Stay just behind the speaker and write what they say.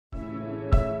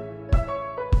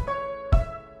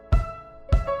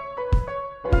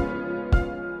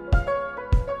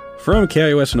From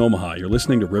KIOS in Omaha, you're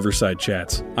listening to Riverside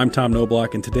Chats. I'm Tom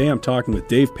Knobloch, and today I'm talking with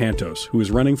Dave Pantos, who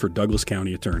is running for Douglas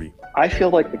County Attorney. I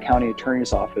feel like the county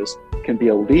attorney's office can be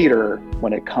a leader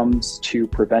when it comes to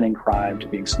preventing crime, to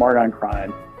being smart on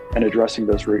crime, and addressing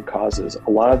those root causes.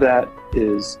 A lot of that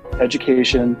is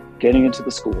education, getting into the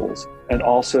schools, and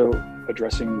also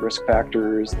addressing risk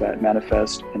factors that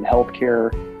manifest in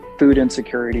healthcare, food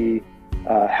insecurity,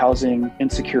 housing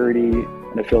insecurity.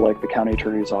 And I feel like the county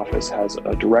attorney's office has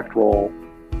a direct role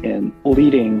in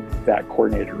leading that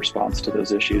coordinated response to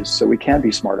those issues so we can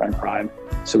be smart on crime,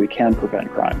 so we can prevent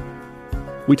crime.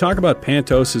 We talk about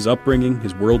Pantos' upbringing,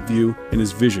 his worldview, and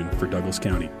his vision for Douglas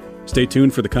County. Stay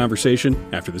tuned for the conversation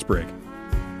after this break.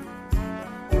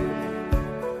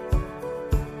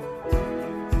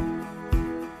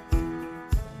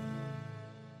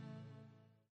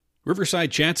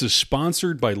 Riverside Chats is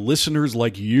sponsored by listeners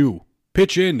like you.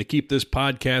 Pitch in to keep this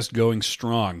podcast going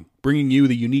strong, bringing you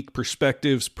the unique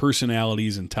perspectives,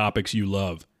 personalities, and topics you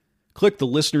love. Click the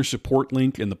listener support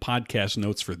link in the podcast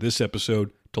notes for this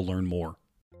episode to learn more.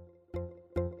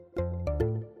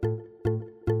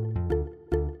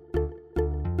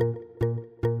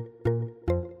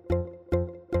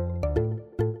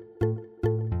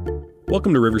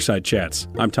 Welcome to Riverside Chats.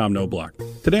 I'm Tom Knobloch.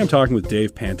 Today I'm talking with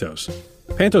Dave Pantos.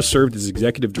 Pantos served as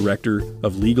executive director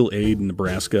of Legal Aid in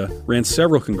Nebraska, ran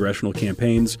several congressional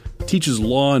campaigns, teaches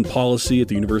law and policy at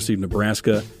the University of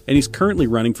Nebraska, and he's currently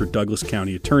running for Douglas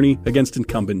County Attorney against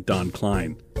incumbent Don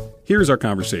Klein. Here's our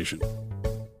conversation.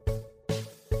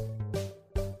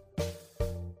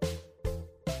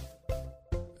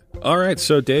 All right,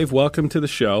 so Dave, welcome to the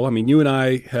show. I mean, you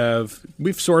and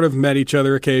we've sort of met each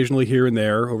other occasionally here and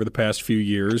there over the past few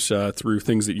years through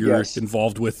things that you're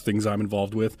involved with, things I'm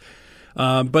involved with.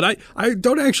 But I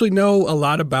don't actually know a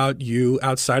lot about you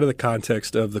outside of the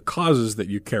context of the causes that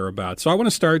you care about. So I want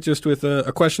to start just with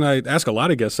a question I ask a lot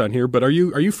of guests on here, but are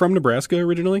you from Nebraska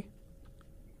originally?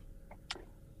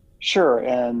 Sure.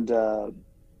 And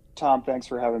Tom, thanks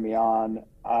for having me on.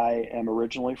 I am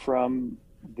originally from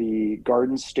the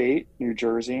Garden State, New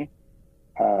Jersey,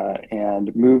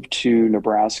 and moved to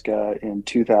Nebraska in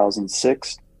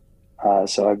 2006.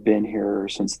 So I've been here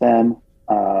since then.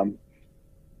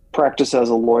 Practiced as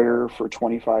a lawyer for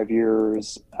 25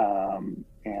 years and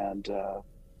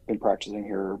been practicing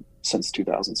here since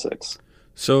 2006.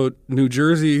 So New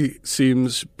Jersey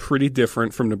seems pretty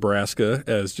different from Nebraska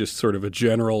as just sort of a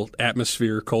general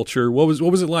atmosphere, culture. What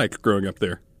was it like growing up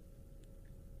there?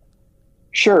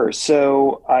 Sure.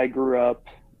 So I grew up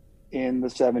in the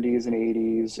 70s and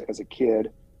 80s as a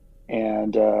kid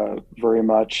and very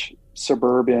much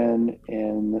suburban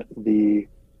in the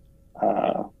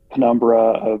penumbra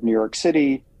of New York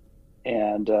City.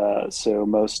 And so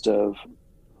most of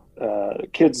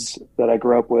kids that I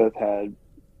grew up with had,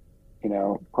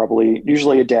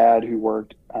 usually a dad who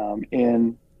worked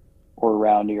in or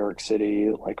around New York City.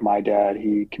 Like my dad,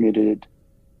 he commuted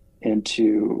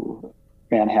into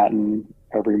Manhattan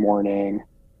every morning,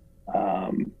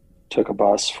 took a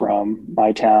bus from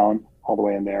my town all the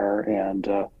way in there. And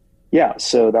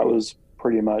so that was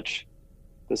pretty much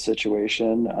the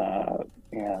situation.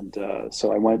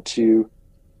 So I went to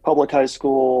public high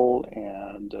school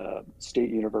and State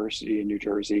University in New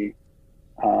Jersey.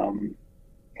 I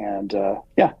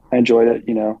enjoyed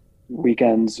it.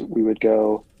 Weekends we would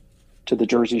go to the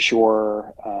Jersey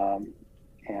Shore.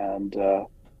 It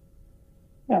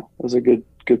was a good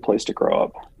place to grow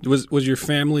up. Was your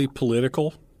family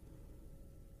political?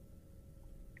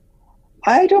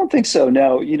 I don't think so.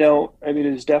 No,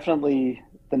 it was definitely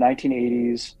the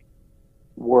 1980s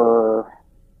were,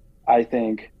 I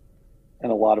think, in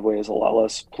a lot of ways, a lot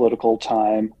less political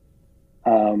time,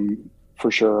 for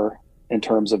sure, in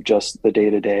terms of just the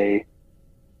day-to-day,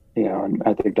 and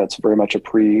I think that's very much a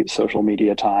pre-social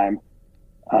media time.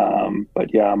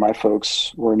 But yeah, my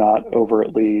folks were not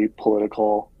overtly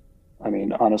political. I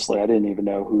mean, honestly, I didn't even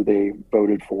know who they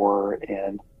voted for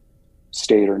in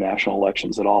state or national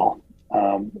elections at all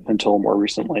until more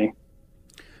recently.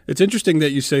 It's interesting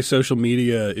that you say social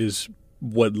media is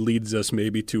what leads us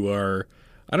maybe to our,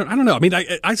 I don't know. I mean,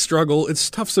 I struggle. It's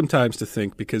tough sometimes to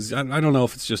think because I don't know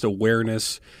if it's just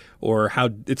awareness or how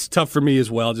it's tough for me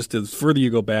as well, just as further you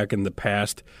go back in the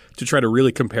past to try to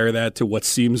really compare that to what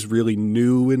seems really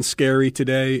new and scary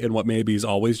today and what maybe has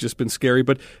always just been scary.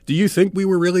 But do you think we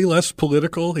were really less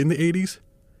political in the 80s?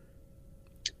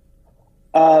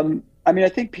 I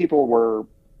think people were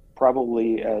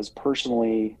probably as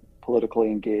personally politically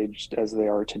engaged as they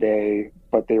are today,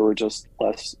 but they were just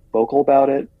less vocal about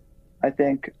it. I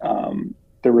think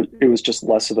it was just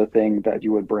less of a thing that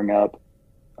you would bring up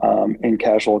in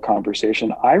casual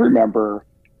conversation. I remember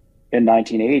in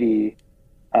 1980,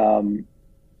 um,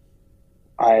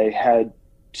 I had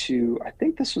I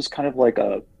think this was kind of like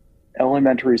a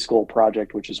elementary school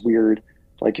project, which is weird.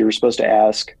 Like you were supposed to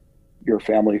ask your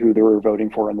family who they were voting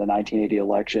for in the 1980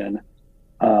 election.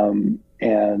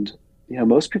 And,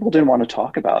 most people didn't want to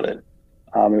talk about it.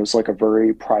 It was like a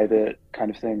very private kind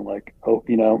of thing, like, oh,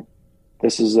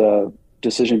 this is a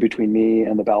decision between me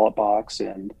and the ballot box.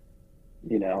 And,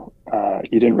 you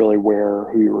didn't really wear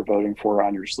who you were voting for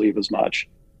on your sleeve as much.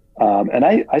 And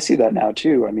I see that now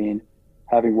too. I mean,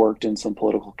 having worked in some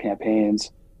political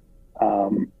campaigns,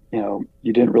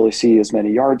 you didn't really see as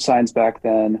many yard signs back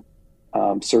then.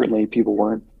 Certainly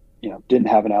people didn't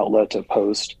have an outlet to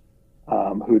post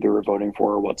who they were voting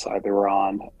for or what side they were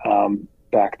on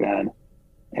back then.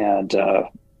 And,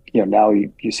 now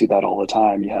you see that all the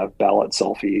time. You have ballot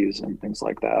selfies and things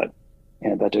like that.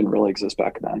 And that didn't really exist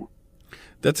back then.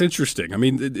 That's interesting. I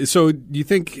mean, so do you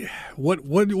think what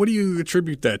do you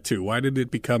attribute that to? Why did it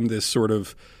become this sort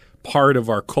of part of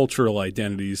our cultural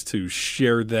identities to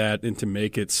share that and to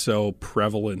make it so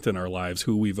prevalent in our lives,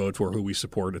 who we vote for, who we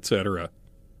support, et cetera?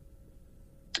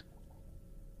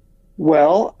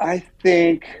 Well, I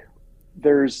think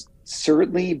there's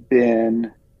certainly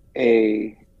been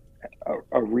a,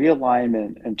 a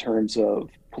realignment in terms of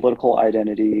political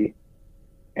identity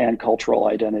and cultural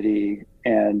identity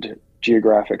and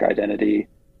geographic identity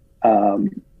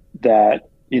that,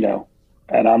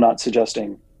 and I'm not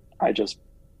suggesting I just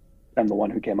am the one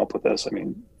who came up with this. I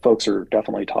mean, folks are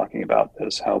definitely talking about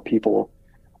this, how people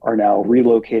are now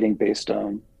relocating based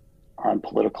on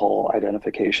political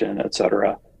identification, et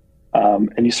cetera.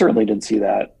 And you certainly didn't see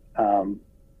that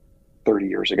 30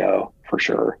 years ago, for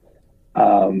sure.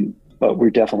 But we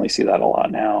definitely see that a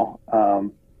lot now.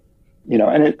 And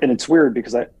it's weird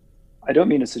because I don't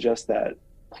mean to suggest that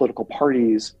political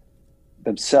parties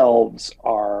themselves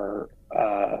are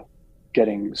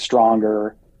getting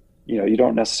stronger. You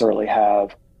don't necessarily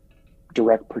have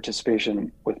direct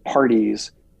participation with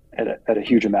parties at a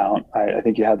huge amount. I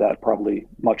think you had that probably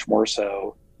much more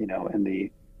so, in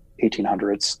the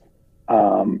 1800s,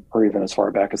 or even as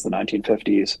far back as the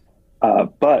 1950s.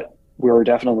 But we were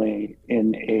definitely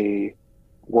in a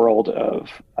world of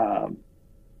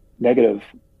negative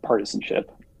partisanship,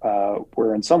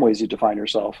 where in some ways you define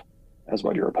yourself as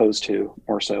what you're opposed to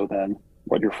more so than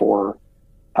what you're for.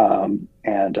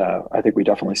 And I think we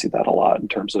definitely see that a lot in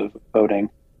terms of voting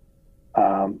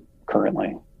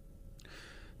currently.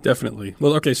 Definitely.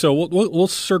 Well, okay, so we'll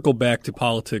circle back to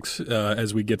politics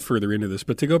as we get further into this.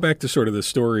 But to go back to sort of the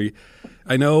story,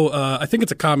 I know I think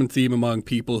it's a common theme among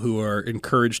people who are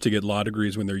encouraged to get law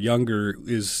degrees when they're younger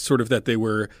is sort of that they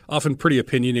were often pretty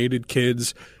opinionated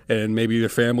kids, and maybe their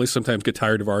families sometimes get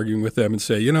tired of arguing with them and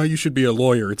say, you should be a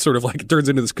lawyer. It's sort of like it turns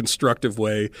into this constructive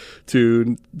way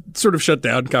to sort of shut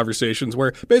down conversations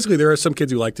where basically there are some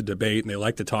kids who like to debate and they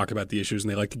like to talk about the issues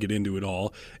and they like to get into it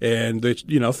all. And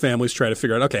families try to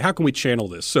figure out, okay, how can we channel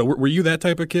this? So were you that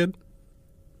type of kid?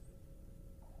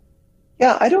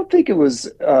 Yeah, I don't think it was.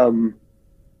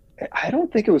 I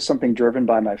don't think it was something driven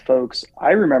by my folks.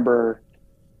 I remember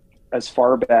as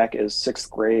far back as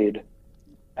sixth grade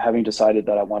having decided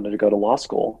that I wanted to go to law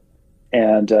school.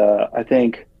 And I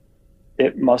think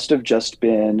it must have just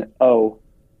been, oh,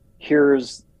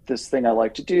 here's this thing I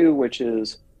like to do, which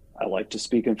is I like to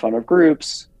speak in front of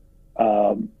groups.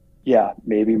 Yeah,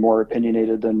 maybe more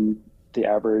opinionated than the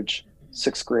average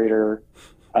sixth grader.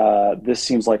 This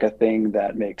seems like a thing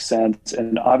that makes sense.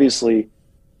 And obviously,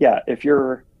 yeah, if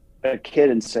you're a kid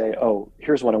and say, oh,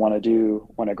 here's what I want to do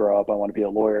when I grow up, I want to be a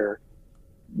lawyer,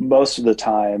 most of the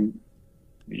time,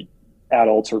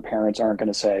 adults or parents aren't going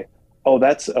to say, oh,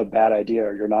 that's a bad idea,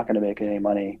 or you're not going to make any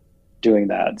money doing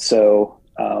that. So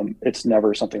it's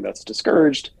never something that's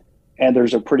discouraged. And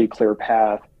there's a pretty clear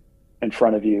path in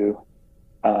front of you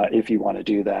if you want to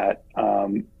do that.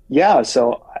 Yeah,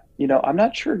 so, I'm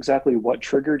not sure exactly what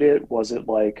triggered it. Was it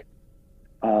like,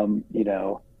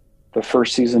 the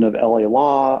first season of LA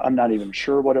Law? I'm not even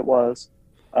sure what it was.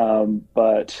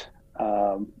 But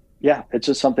yeah, it's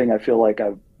just something I feel like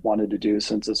I've wanted to do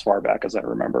since as far back as I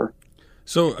remember.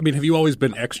 So, I mean, have you always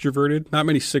been extroverted? Not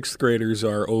many sixth graders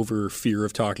are over fear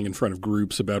of talking in front of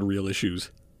groups about real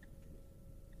issues.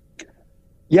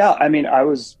 Yeah, I mean, I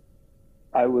was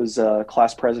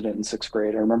class president in sixth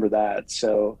grade. I remember that.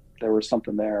 So there was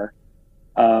something there.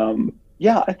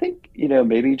 Yeah, I think,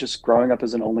 maybe just growing up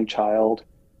as an only child,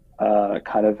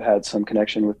 kind of had some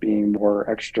connection with being more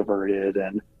extroverted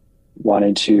and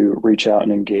wanting to reach out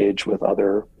and engage with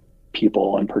other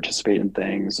people and participate in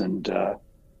things and,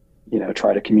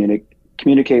 try to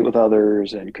communicate with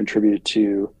others and contribute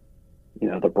to,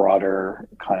 the broader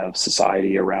kind of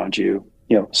society around you.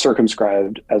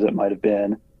 circumscribed as it might have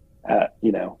been at,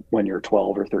 when you're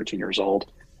 12 or 13 years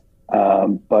old.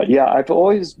 But yeah, I've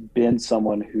always been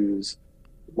someone who's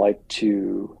liked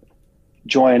to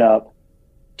join up,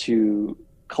 to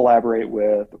collaborate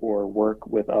with or work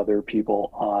with other people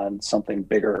on something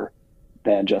bigger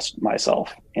than just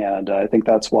myself. And I think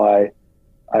that's why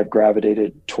I've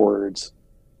gravitated towards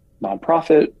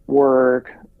nonprofit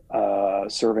work,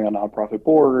 serving on nonprofit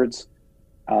boards,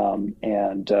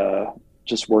 and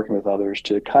just working with others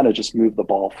to kind of just move the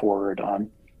ball forward on,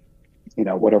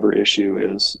 whatever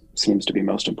issue seems to be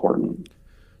most important.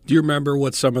 Do you remember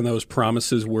what some of those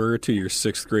promises were to your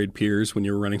sixth grade peers when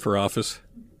you were running for office?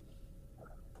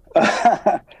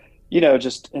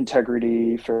 Just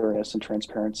integrity, fairness, and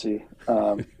transparency.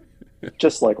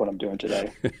 Just like what I'm doing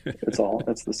today.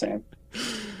 It's the same.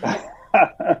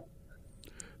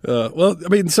 Well, I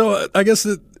mean, so I guess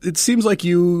it seems like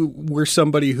you were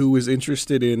somebody who was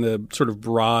interested in a sort of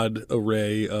broad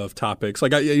array of topics.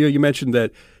 Like, you mentioned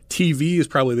that TV is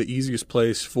probably the easiest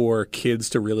place for kids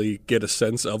to really get a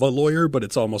sense of a lawyer, but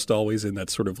it's almost always in that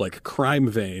sort of like crime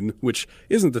vein, which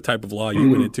isn't the type of law you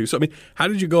went into. So, I mean, how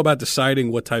did you go about deciding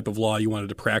what type of law you wanted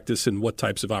to practice and what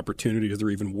types of opportunities there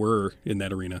even were in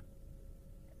that arena?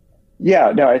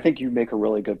 Yeah, no, I think you make a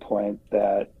really good point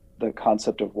that the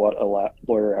concept of what a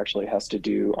lawyer actually has to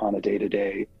do on a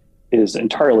day-to-day is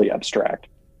entirely abstract.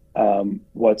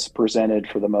 What's presented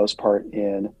for the most part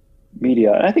in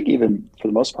media, and I think even for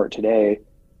the most part today,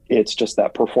 it's just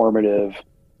that performative,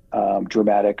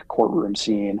 dramatic courtroom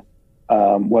scene,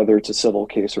 whether it's a civil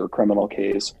case or a criminal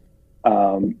case.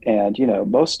 And,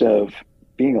 most of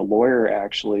being a lawyer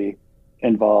actually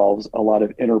involves a lot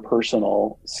of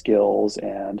interpersonal skills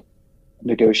and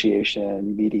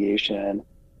negotiation, mediation,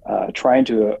 trying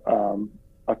to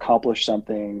accomplish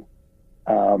something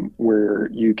where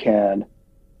you can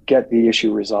get the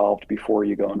issue resolved before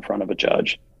you go in front of a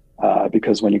judge.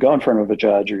 Because when you go in front of a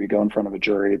judge or you go in front of a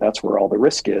jury, that's where all the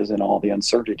risk is and all the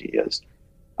uncertainty is.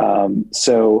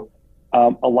 So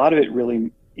a lot of it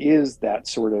really is that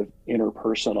sort of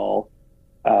interpersonal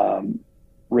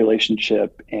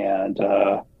relationship and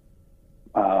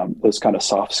those kind of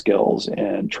soft skills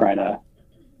and trying to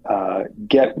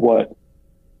get what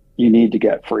you need to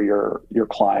get for your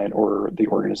client or the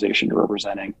organization you're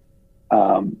representing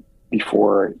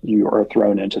before you are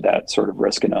thrown into that sort of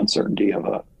risk and uncertainty of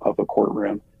a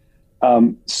courtroom.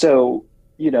 So,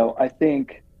 I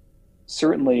think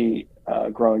certainly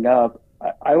growing up,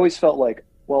 I always felt like,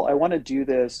 well, I want to do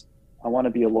this. I want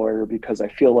to be a lawyer because I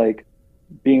feel like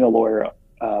being a lawyer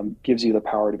gives you the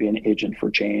power to be an agent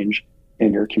for change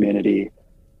in your community,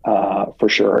 for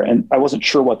sure. And I wasn't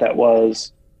sure what that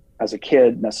was as a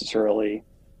kid necessarily,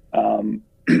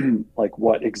 like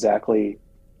what exactly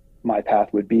my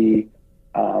path would be.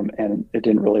 And it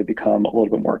didn't really become a little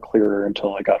bit more clearer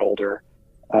until I got older.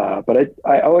 But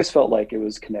I always felt like it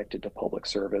was connected to public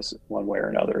service one way or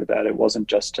another, that it wasn't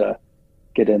just to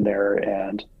get in there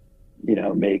and,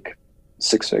 make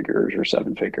 6 figures or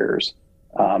 7 figures.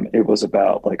 It was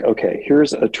about like, okay,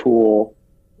 here's a tool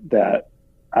that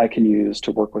I can use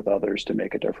to work with others to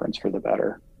make a difference for the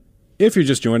better. If you're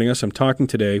just joining us, I'm talking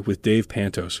today with Dave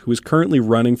Pantos, who is currently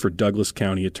running for Douglas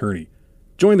County Attorney.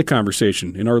 Join the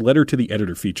conversation in our Letter to the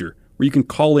Editor feature, where you can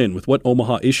call in with what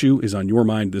Omaha issue is on your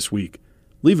mind this week.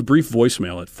 Leave a brief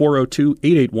voicemail at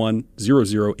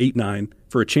 402-881-0089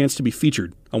 for a chance to be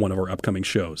featured on one of our upcoming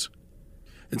shows.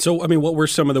 And so, I mean, what were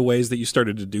some of the ways that you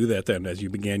started to do that then as you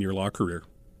began your law career?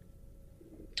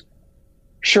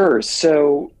 Sure.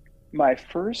 So my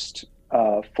first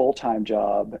full-time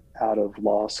job out of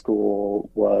law school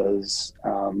was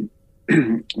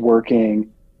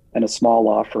working in a small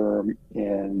law firm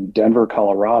in Denver,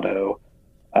 Colorado,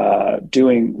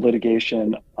 doing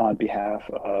litigation on behalf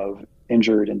of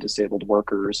injured and disabled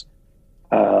workers.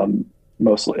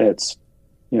 Mostly it's,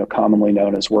 commonly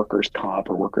known as workers' comp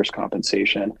or workers'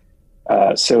 compensation.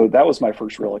 So that was my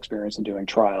first real experience in doing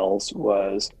trials,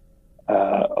 was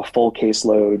a full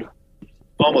caseload,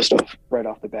 almost right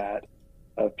off the bat,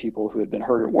 of people who had been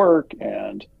hurt at work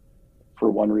and for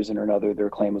one reason or another, their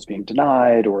claim was being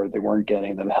denied, or they weren't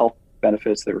getting the health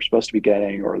benefits they were supposed to be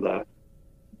getting, or the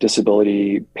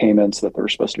disability payments that they were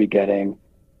supposed to be getting.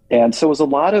 And so it was a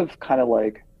lot of kind of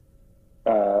like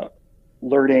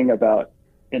learning about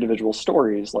individual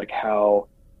stories, like how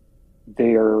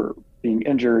their being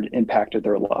injured impacted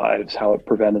their lives, how it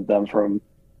prevented them from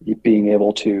being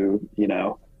able to,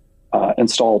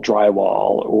 install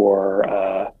drywall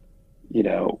or,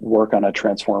 work on a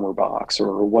transformer box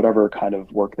or whatever kind of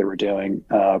work they were doing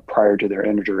prior to their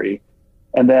injury.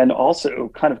 And then also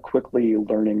kind of quickly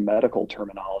learning medical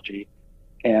terminology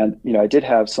And, I did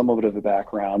have somewhat of a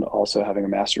background, also having a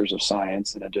master's of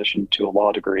science in addition to a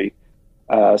law degree.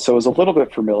 So I was a little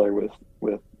bit familiar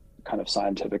with kind of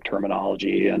scientific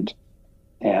terminology and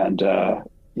that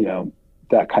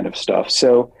kind of stuff.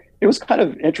 So it was kind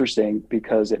of interesting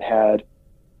because it had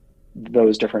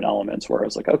those different elements where I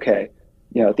was like, okay,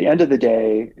 at the end of the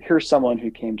day, here's someone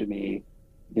who came to me,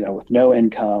 with no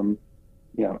income,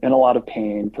 in a lot of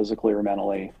pain, physically or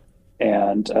mentally,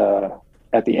 and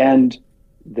at the end,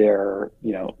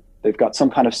 they've got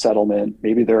some kind of settlement.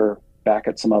 Maybe they're back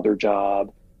at some other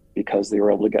job because they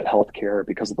were able to get health care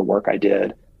because of the work I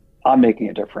did. I'm making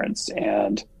a difference.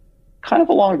 And kind of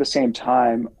along the same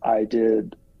time, I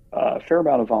did a fair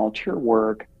amount of volunteer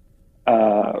work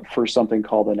for something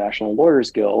called the National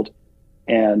Lawyers Guild.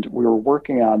 And we were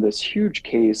working on this huge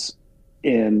case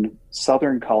in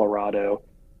southern Colorado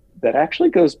that actually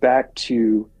goes back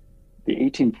to the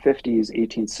 1850s,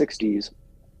 1860s.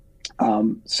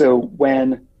 So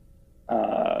when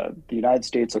the United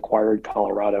States acquired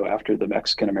Colorado after the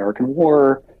Mexican-American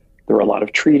War, there were a lot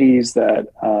of treaties that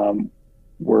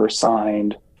were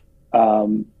signed.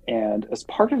 And as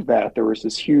part of that, there was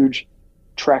this huge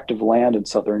tract of land in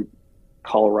southern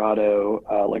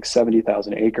Colorado, like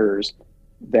 70,000 acres,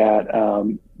 that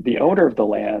the owner of the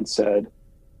land said,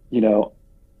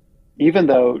 even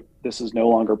though this is no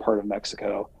longer part of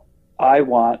Mexico, I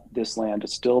want this land to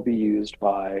still be used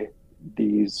by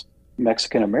these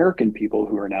Mexican American people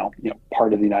who are now,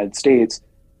 part of the United States.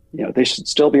 They should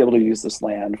still be able to use this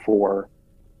land for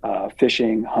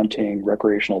fishing, hunting,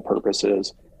 recreational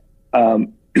purposes.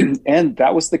 And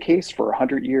that was the case for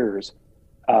 100 years.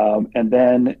 And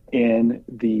then in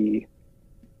the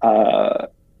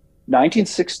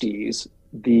 1960s,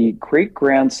 the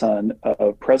great-grandson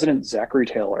of President Zachary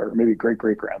Taylor, maybe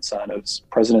great-great-grandson of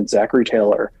President Zachary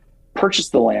Taylor,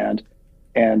 purchased the land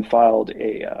and filed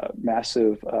a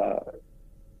massive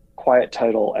quiet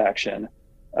title action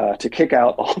to kick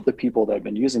out all of the people that had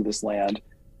been using this land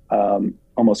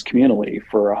almost communally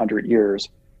for 100 years.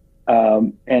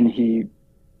 And he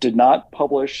did not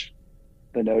publish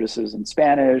the notices in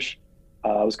Spanish.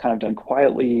 It was kind of done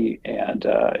quietly, and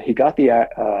he got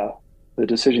the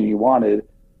decision he wanted,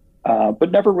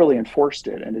 but never really enforced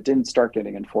it. And it didn't start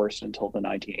getting enforced until the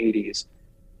 1980s.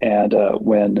 And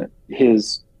when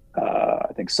his,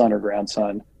 I think, son or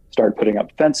grandson started putting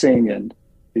up fencing, and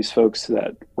these folks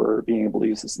that were being able to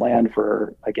use this land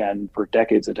for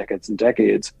decades and decades and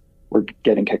decades were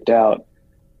getting kicked out.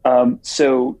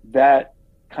 So that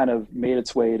kind of made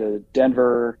its way to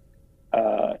Denver,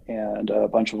 and a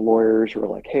bunch of lawyers were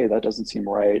like, hey, that doesn't seem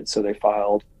right. So they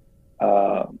filed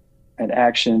an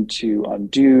action to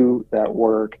undo that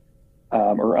work,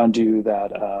 or undo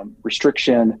that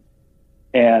restriction.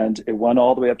 And it went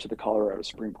all the way up to the Colorado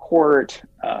Supreme Court.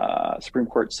 Supreme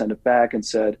Court sent it back and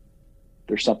said,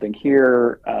 there's something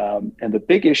here. And the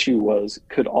big issue was,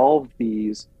 could all of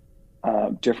these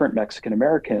different Mexican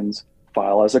Americans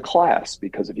file as a class?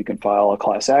 Because if you can file a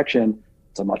class action,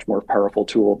 it's a much more powerful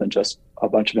tool than just a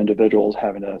bunch of individuals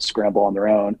having to scramble on their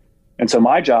own. And so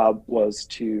my job was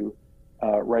to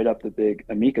write up the big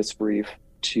amicus brief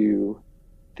to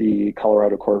the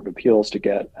Colorado Court of Appeals to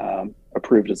get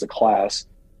approved as a class.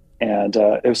 And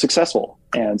it was successful.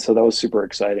 And so that was super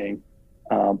exciting.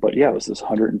 But yeah, it was this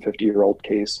 150-year-old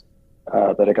case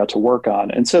that I got to work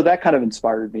on. And so that kind of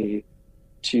inspired me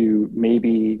to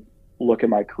maybe look at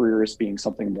my career as being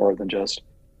something more than just,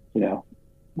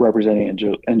 representing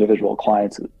individual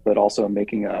clients, but also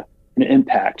making an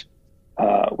impact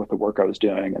with the work I was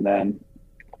doing. And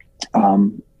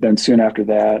then soon after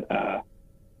that,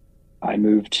 I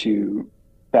moved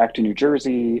back to New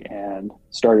Jersey and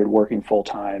started working full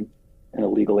time in a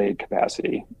legal aid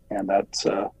capacity. And that's,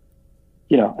 I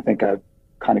think I've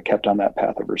kind of kept on that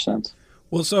path ever since.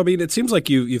 Well, so, I mean, it seems like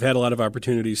you've had a lot of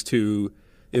opportunities to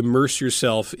immerse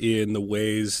yourself in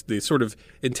the sort of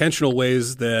intentional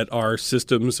ways that our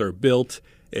systems are built,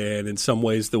 and in some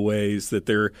ways the ways that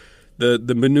they're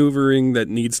the maneuvering that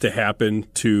needs to happen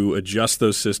to adjust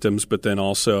those systems, but then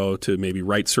also to maybe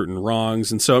right certain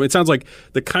wrongs. And so it sounds like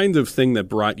the kind of thing that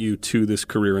brought you to this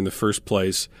career in the first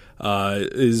place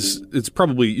it's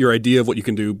probably your idea of what you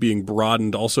can do being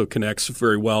broadened also connects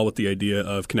very well with the idea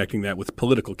of connecting that with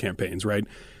political campaigns, right?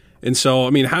 And so, I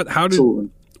mean, how did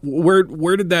Absolutely.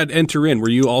 Where did that enter in? Were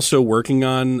you also working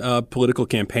on political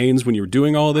campaigns when you were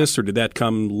doing all this, or did that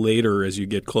come later as you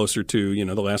get closer to,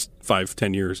 the last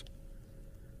 5-10 years?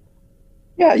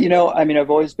 Yeah, I mean, I've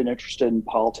always been interested in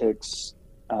politics,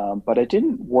 but I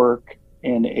didn't work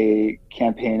in a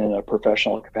campaign in a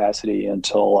professional capacity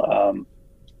until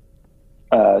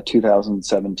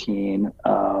 2017.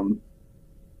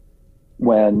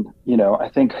 when, I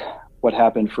think what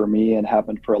happened for me and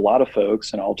happened for a lot of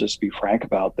folks, and I'll just be frank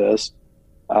about this,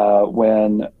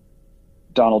 when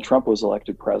Donald Trump was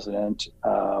elected president,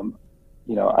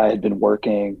 I had been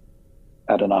working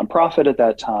at a nonprofit at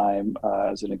that time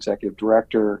as an executive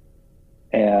director.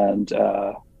 And,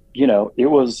 it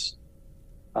was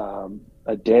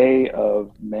a day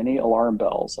of many alarm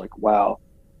bells like, wow,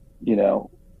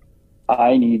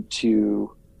 I need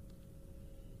to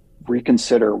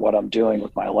reconsider what I'm doing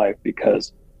with my life,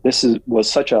 because was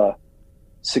such a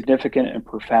significant and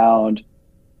profound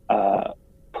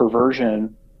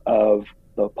perversion of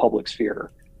the public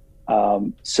sphere.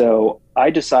 So I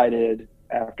decided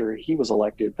after he was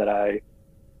elected that I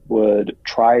would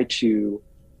try to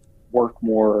work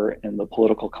more in the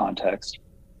political context.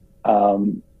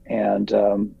 So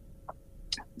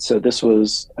this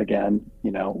was, again,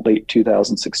 late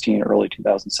 2016, early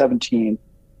 2017.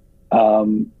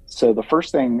 So the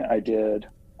first thing I did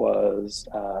was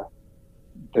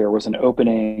there was an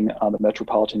opening on the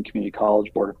Metropolitan Community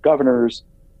College Board of Governors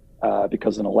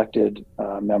because an elected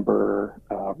member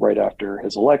right after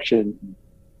his election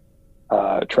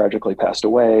tragically passed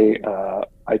away.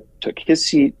 I took his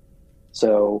seat.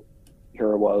 So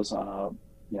here I was on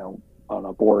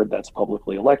a board that's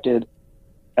publicly elected.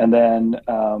 And then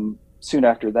soon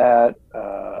after that,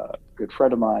 a good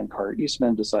friend of mine, Cara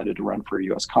Eastman, decided to run for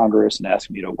U.S. Congress and asked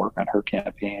me to work on her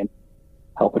campaign,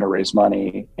 helping her raise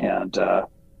money. And I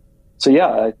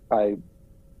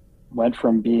went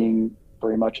from being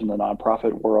very much in the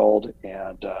nonprofit world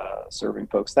and serving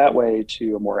folks that way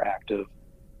to a more active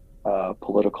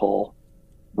political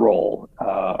role.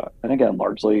 And again,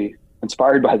 largely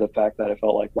inspired by the fact that I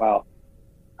felt like, wow,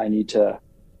 I need to,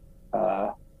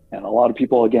 and a lot of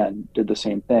people, again, did the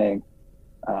same thing,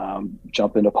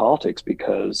 jump into politics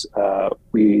because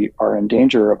we are in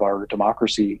danger of our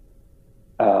democracy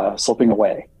slipping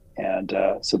away. And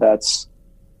so that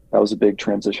was a big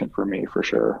transition for me, for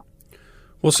sure.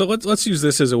 Well, so let's use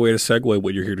this as a way to segue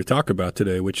what you're here to talk about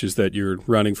today, which is that you're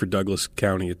running for Douglas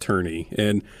County Attorney.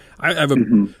 And I have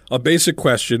a basic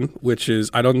question, which is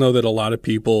I don't know that a lot of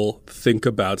people think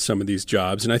about some of these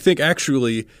jobs. And I think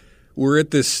actually we're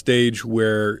at this stage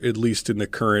where, at least in the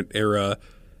current era,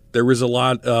 there was a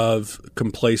lot of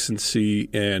complacency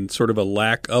and sort of a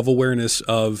lack of awareness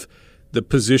of the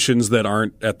positions that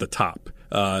aren't at the top.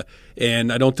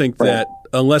 And I don't think that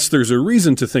unless there's a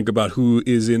reason to think about who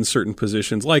is in certain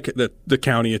positions, like the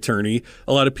county attorney,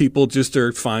 a lot of people just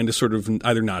are fine to sort of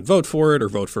either not vote for it or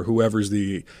vote for whoever's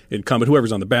the incumbent,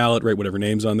 whoever's on the ballot, right, whatever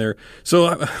name's on there. So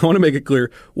I want to make it clear,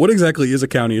 what exactly is a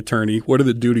county attorney? What are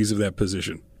the duties of that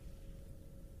position?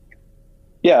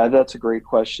 Yeah, that's a great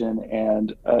question.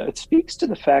 And it speaks to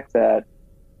the fact that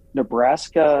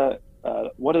Nebraska,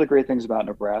 one of the great things about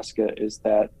Nebraska is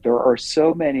that there are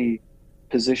so many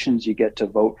positions you get to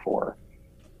vote for.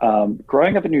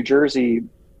 Growing up in New Jersey,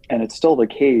 and it's still the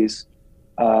case,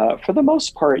 for the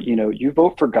most part, you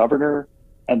vote for governor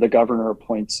and the governor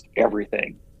appoints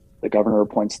everything. The governor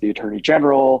appoints the attorney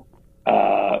general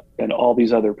and all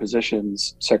these other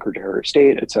positions, secretary of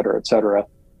state, et cetera, et cetera.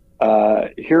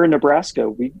 Here in Nebraska,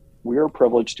 we are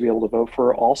privileged to be able to vote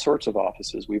for all sorts of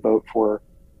offices. We vote for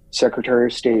secretary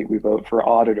of state, we vote for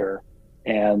auditor,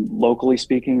 and locally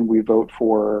speaking, we vote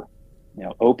for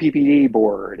OPPD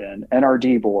board and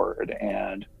NRD board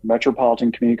and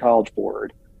Metropolitan Community College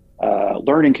board,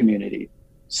 learning community.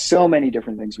 So many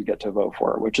different things we get to vote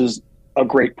for, which is a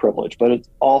great privilege. But it's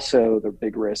also, the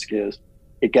big risk is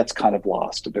it gets kind of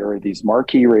lost. There are these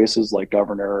marquee races like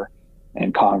governor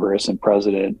and Congress and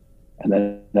president, and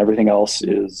then everything else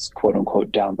is quote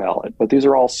unquote down ballot. But these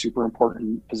are all super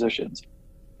important positions.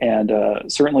 And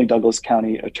certainly Douglas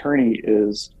County Attorney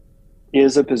is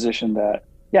a position that,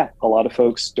 a lot of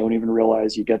folks don't even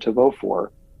realize you get to vote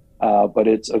for, but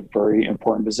it's a very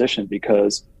important position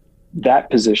because that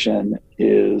position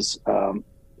is,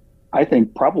 I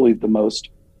think, probably the most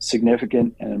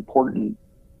significant and important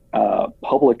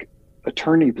public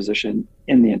attorney position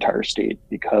in the entire state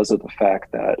because of the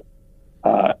fact that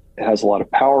it has a lot of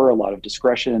power, a lot of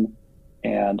discretion,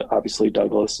 and obviously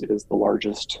Douglas is the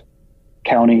largest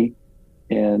county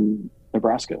in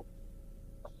Nebraska.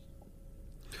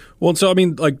 Well, so I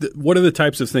mean, what are the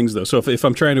types of things, though? So if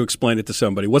I'm trying to explain it to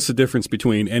somebody, what's the difference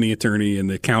between any attorney and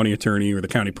the county attorney or the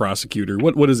county prosecutor?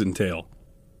 What does it entail?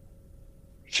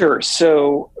 Sure.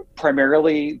 So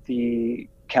primarily, the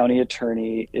county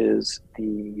attorney is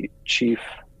the chief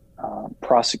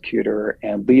prosecutor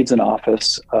and leads an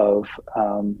office of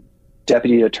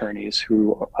deputy attorneys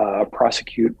who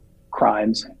prosecute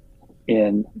crimes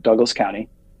in Douglas County.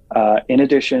 In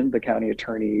addition, the county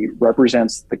attorney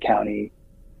represents the county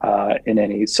in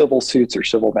any civil suits or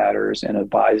civil matters, and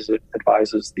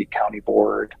advises the county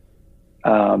board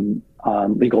on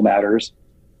legal matters.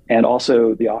 And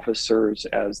also the office serves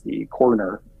as the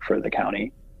coroner for the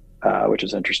county, which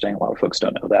is interesting. A lot of folks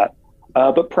don't know that.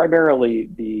 But primarily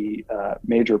the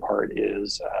major part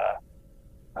is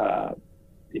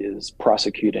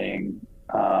prosecuting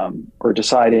or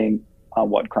deciding on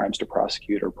what crimes to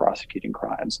prosecute or prosecuting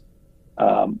crimes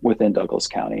within Douglas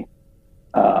County.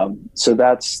 So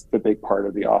that's the big part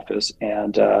of the office.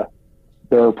 And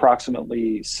there are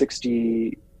approximately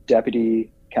 60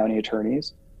 deputy county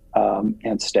attorneys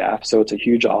and staff. So it's a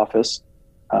huge office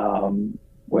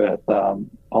with a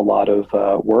lot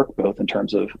of work, both in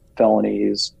terms of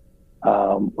felonies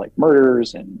like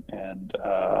murders and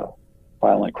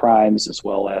violent crimes, as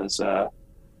well as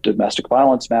domestic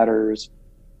violence matters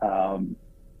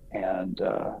and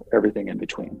everything in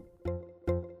between.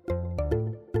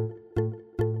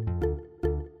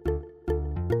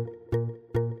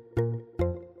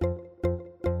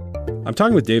 I'm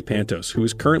talking with Dave Pantos, who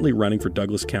is currently running for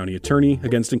Douglas County Attorney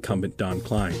against incumbent Don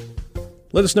Klein.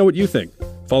 Let us know what you think.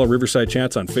 Follow Riverside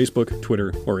Chats on Facebook,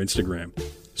 Twitter, or Instagram.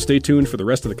 Stay tuned for the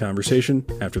rest of the conversation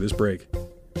after this break.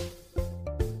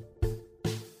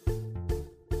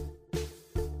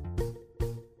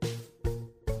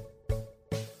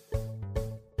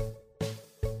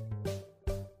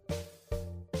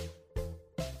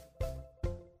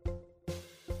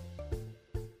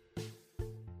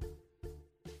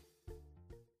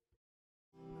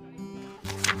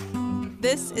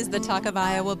 This is the Talk of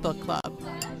Iowa Book Club.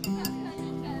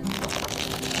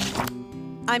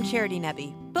 I'm Charity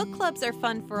Nebbe. Book clubs are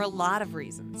fun for a lot of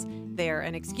reasons. They're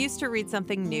an excuse to read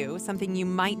something new, something you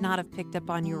might not have picked up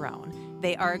on your own.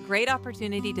 They are a great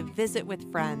opportunity to visit with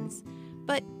friends.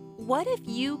 But what if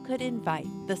you could invite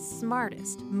the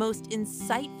smartest, most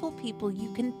insightful people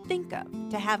you can think of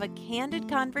to have a candid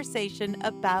conversation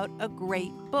about a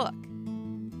great book?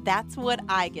 That's what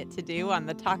I get to do on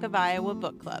the Talk of Iowa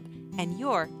Book Club, and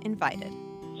you're invited.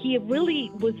 He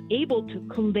really was able to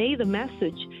convey the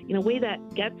message in a way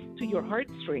that gets to your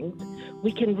heartstrings.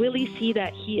 We can really see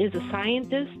that he is a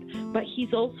scientist, but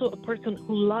he's also a person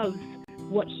who loves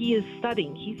what he is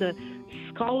studying. He's a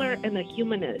scholar and a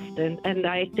humanist, and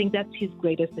I think that's his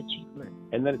greatest achievement.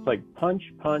 And then it's like punch,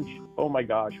 oh my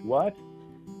gosh, what?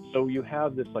 So you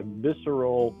have this like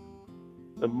visceral,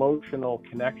 emotional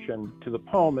connection to the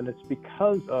poem, and it's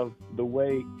because of the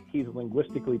way he's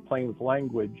linguistically playing with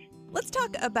language. Let's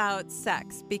talk about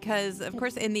sex, because, of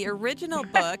course, in the original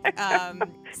book... Dan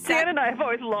and I have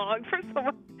always longed for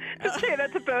someone to say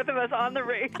that to both of us on the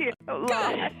radio.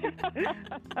 A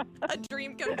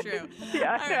dream come true.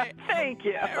 Yeah, all right. Thank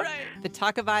you. All right. The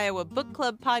Talk of Iowa Book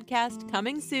Club podcast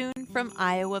coming soon from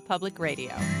Iowa Public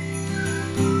Radio.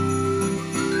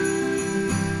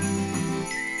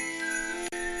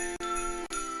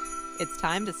 It's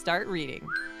time to start reading.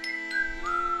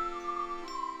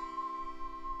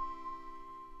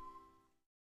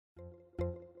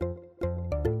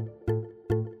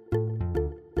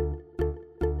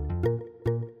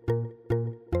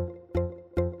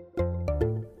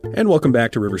 And welcome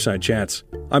back to Riverside Chats.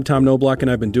 I'm Tom Knobloch, and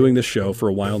I've been doing this show for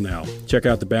a while now. Check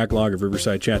out the backlog of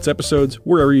Riverside Chats episodes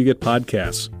wherever you get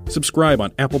podcasts. Subscribe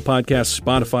on Apple Podcasts,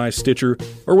 Spotify, Stitcher,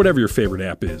 or whatever your favorite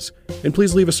app is. And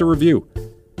please leave us a review.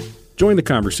 Join the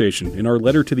conversation in our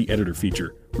Letter to the Editor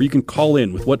feature, where you can call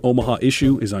in with what Omaha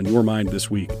issue is on your mind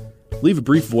this week. Leave a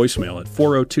brief voicemail at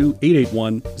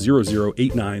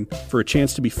 402-881-0089 for a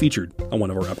chance to be featured on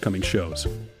one of our upcoming shows.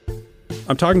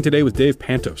 I'm talking today with Dave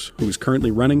Pantos, who is currently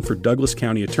running for Douglas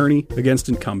County Attorney against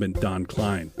incumbent Don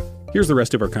Klein. Here's the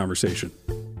rest of our conversation.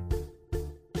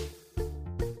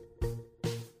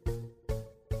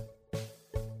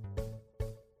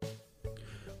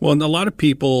 Well, and a lot of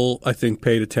people, I think,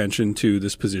 paid attention to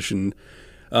this position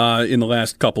in the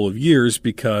last couple of years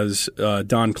because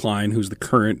Don Klein, who's the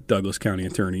current Douglas County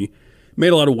Attorney, made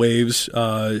a lot of waves,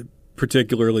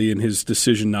 particularly in his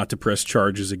decision not to press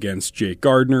charges against Jake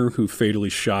Gardner, who fatally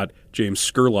shot James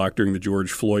Scurlock during the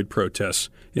George Floyd protests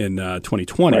in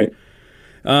 2020. Right.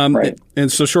 Right.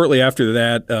 And so shortly after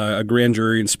that, a grand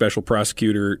jury and special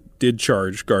prosecutor did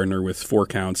charge Gardner with 4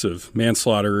 counts of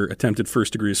manslaughter, attempted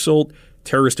first-degree assault,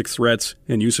 terroristic threats,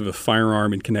 and use of a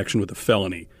firearm in connection with a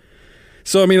felony.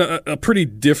 So, I mean, a pretty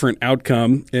different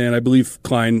outcome, and I believe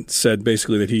Klein said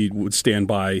basically that he would stand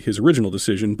by his original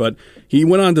decision, but he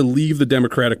went on to leave the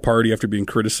Democratic Party after being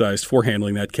criticized for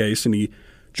handling that case, and he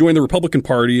joined the Republican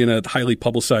Party in a highly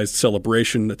publicized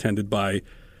celebration attended by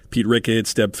Pete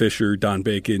Ricketts, Deb Fischer, Don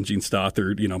Bacon, Gene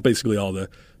Stothard, basically all the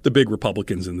big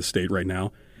Republicans in the state right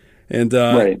now. And,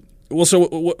 right. Well,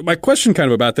 so my question kind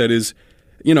of about that is,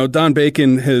 Don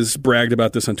Bacon has bragged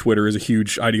about this on Twitter as a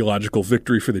huge ideological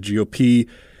victory for the GOP.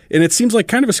 And it seems like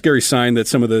kind of a scary sign that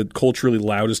some of the culturally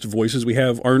loudest voices we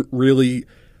have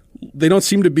they don't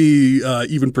seem to be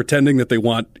even pretending that they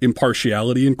want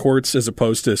impartiality in courts, as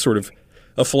opposed to sort of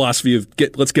a philosophy of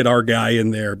let's get our guy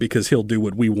in there because he'll do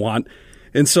what we want.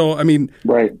 And so, I mean,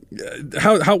 right.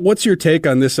 What's your take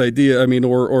on this idea? I mean,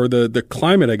 or the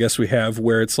climate, I guess we have,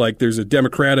 where it's like there's a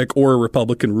Democratic or a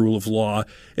Republican rule of law,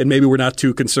 and maybe we're not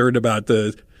too concerned about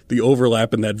the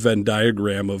overlap in that Venn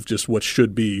diagram of just what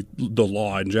should be the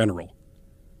law in general.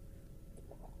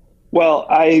 Well,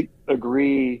 I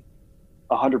agree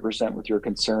 100% with your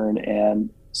concern, and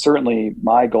certainly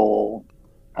my goal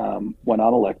when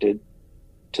I'm elected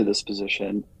to this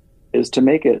position is to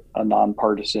make it a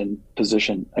nonpartisan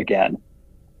position again.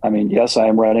 I mean, yes, I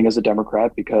am running as a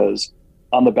Democrat because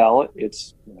on the ballot,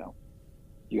 it's,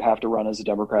 you have to run as a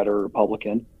Democrat or a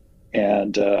Republican.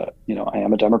 And, I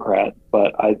am a Democrat,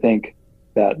 but I think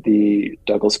that the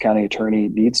Douglas County attorney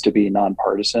needs to be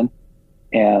nonpartisan.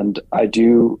 And I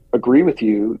do agree with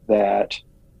you that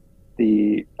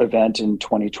the event in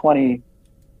 2020,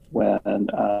 when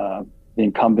the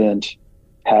incumbent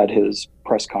had his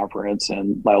press conference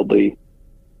and loudly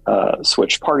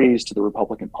switched parties to the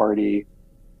Republican Party,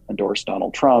 endorsed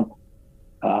Donald Trump,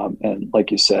 and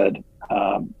like you said,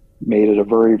 made it a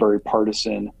very, very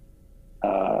partisan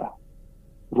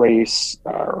race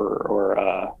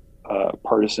or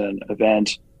partisan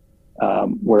event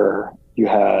where you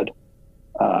had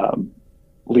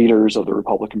leaders of the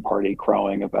Republican Party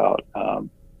crowing about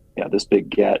this big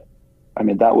get. I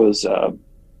mean, that was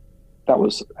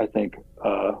I think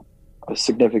a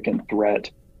significant threat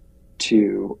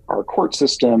to our court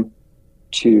system,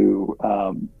 to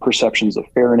perceptions of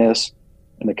fairness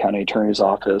in the county attorney's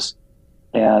office.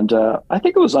 And I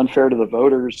think it was unfair to the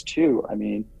voters too. I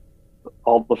mean,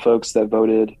 all the folks that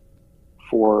voted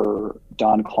for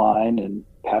Don Klein in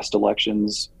past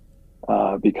elections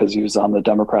because he was on the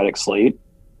Democratic slate,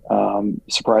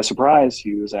 surprise, surprise,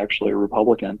 he was actually a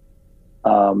Republican.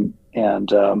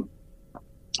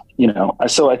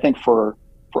 So I think for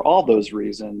all those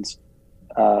reasons,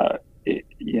 a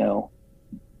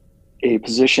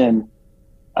position,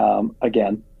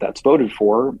 again, that's voted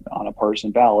for on a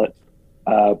partisan ballot,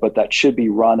 but that should be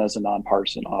run as a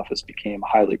nonpartisan office became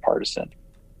highly partisan.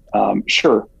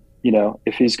 Sure,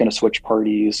 if he's going to switch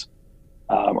parties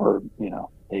or,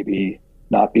 maybe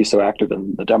not be so active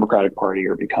in the Democratic Party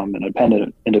or become an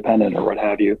independent or what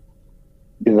have you,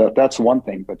 that's one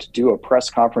thing. But to do a press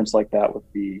conference like that with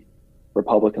the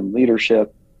Republican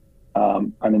leadership,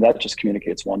 that just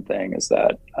communicates one thing, is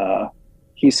that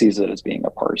he sees it as being a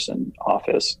partisan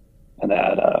office, and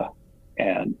that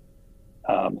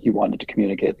he wanted to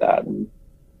communicate that. And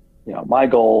my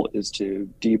goal is to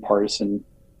departisan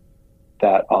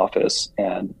that office,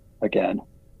 and again,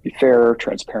 be fair,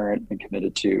 transparent, and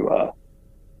committed to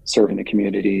serving the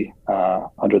community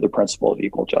under the principle of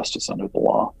equal justice under the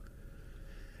law.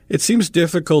 It seems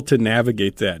difficult to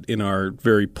navigate that in our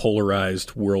very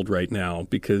polarized world right now,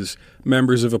 because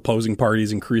members of opposing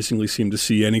parties increasingly seem to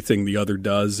see anything the other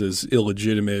does as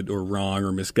illegitimate or wrong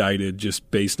or misguided, just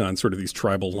based on sort of these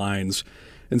tribal lines.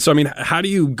 And so, how do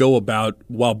you go about,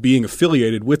 while being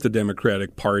affiliated with the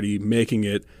Democratic Party, making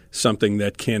it something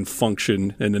that can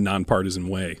function in a nonpartisan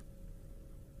way?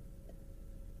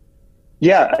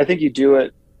 Yeah, I think you do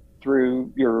it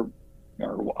through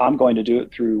I'm going to do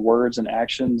it through words and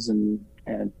actions, and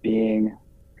being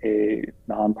a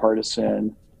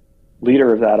nonpartisan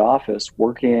leader of that office,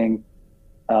 working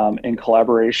in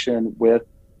collaboration with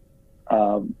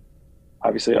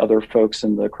obviously other folks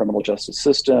in the criminal justice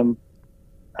system,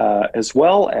 as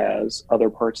well as other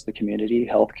parts of the community,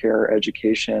 healthcare,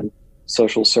 education,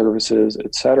 social services,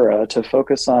 et cetera, to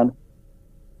focus on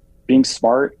being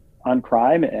smart on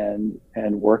crime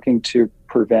and working to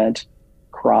prevent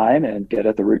crime and get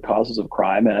at the root causes of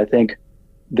crime. And I think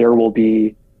there will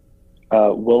be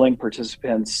willing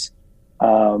participants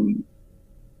from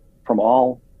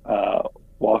all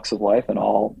walks of life and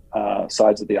all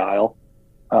sides of the aisle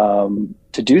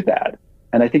to do that.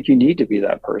 And I think you need to be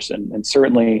that person. And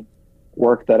certainly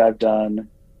work that I've done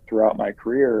throughout my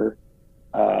career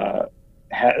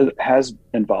has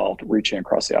involved reaching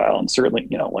across the aisle. And certainly,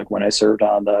 like when I served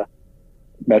on the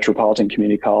Metropolitan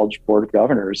Community College Board of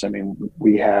Governors,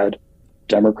 we had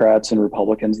Democrats and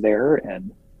Republicans there,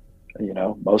 and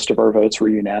most of our votes were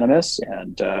unanimous,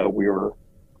 and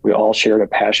we all shared a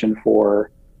passion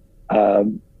for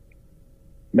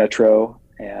Metro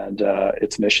and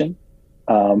its mission.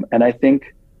 And I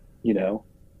think,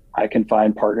 I can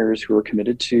find partners who are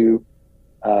committed to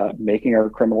making our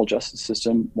criminal justice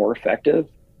system more effective,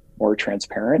 more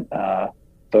transparent,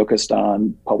 focused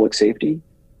on public safety,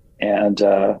 and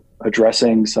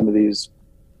addressing some of these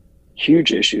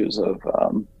huge issues of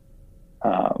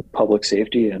public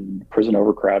safety and prison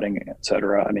overcrowding, et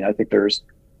cetera. I mean, I think there's,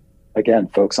 again,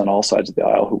 folks on all sides of the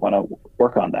aisle who want to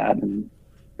work on that and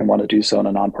want to do so in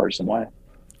a nonpartisan way.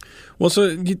 Well,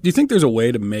 so do you think there's a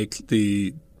way to make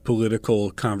the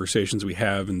political conversations we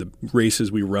have and the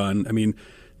races we run, I mean,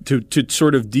 to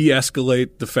sort of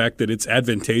de-escalate the fact that it's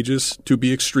advantageous to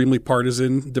be extremely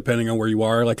partisan depending on where you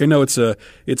are? Like, I know it's a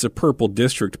purple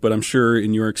district, but I'm sure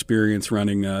in your experience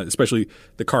running, especially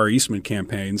the Carr Eastman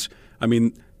campaigns, I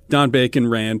mean, Don Bacon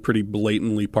ran pretty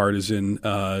blatantly partisan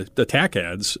attack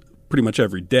ads pretty much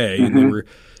every day. Mm-hmm. And they were,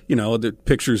 the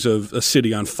pictures of a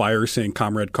city on fire saying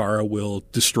Comrade Carr will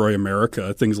destroy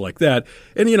America, things like that.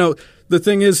 And, the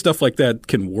thing is, stuff like that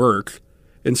can work.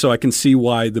 And so I can see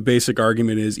why the basic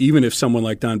argument is, even if someone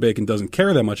like Don Bacon doesn't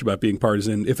care that much about being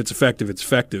partisan, if it's effective, it's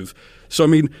effective. So, I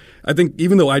mean, I think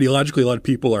even though ideologically a lot of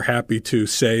people are happy to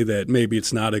say that maybe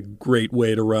it's not a great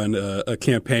way to run a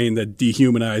campaign that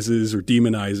dehumanizes or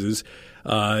demonizes,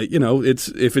 it's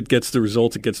if it gets the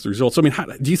result, it gets the results. So, I mean,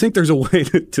 do you think there's a way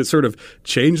to sort of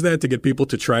change that, to get people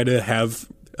to try to have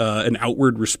an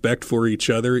outward respect for each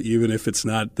other, even if it's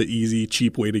not the easy,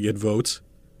 cheap way to get votes?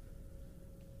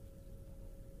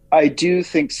 I do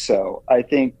think so. I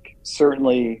think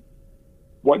certainly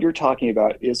what you're talking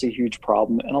about is a huge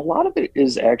problem. And a lot of it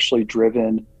is actually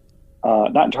driven,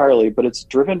 not entirely, but it's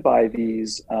driven by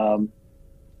these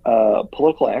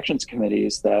political actions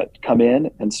committees that come in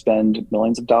and spend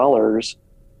millions of dollars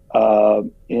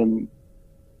in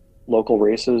local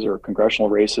races or congressional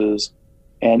races.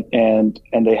 And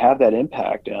they have that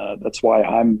impact. That's why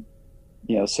I'm,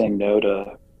 saying no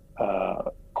to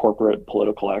corporate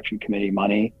political action committee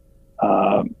money.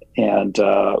 I'm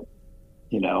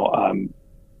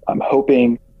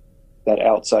hoping that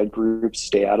outside groups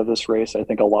stay out of this race. I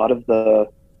think a lot of the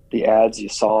ads you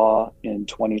saw in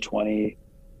 2020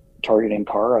 targeting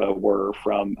Carr were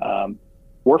from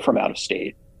out of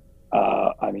state.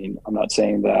 I mean, I'm not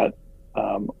saying that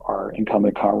our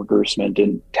incumbent congressman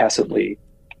didn't tacitly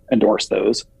endorse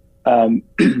those, but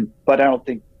I don't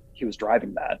think he was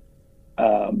driving that.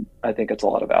 I think it's a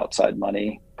lot of outside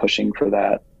money pushing for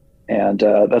that. And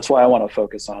that's why I want to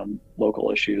focus on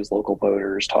local issues, local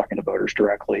voters, talking to voters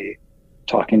directly,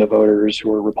 talking to voters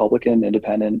who are Republican,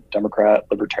 Independent, Democrat,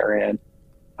 Libertarian,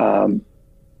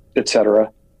 et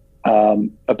cetera,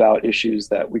 about issues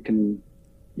that we can,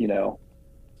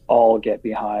 all get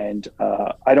behind.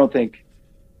 I don't think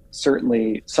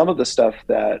certainly some of the stuff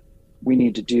that we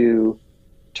need to do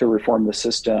to reform the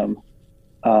system,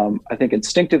 I think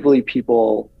instinctively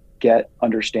people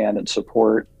understand and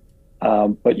support.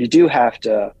 But you do have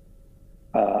to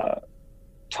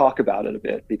talk about it a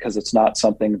bit, because it's not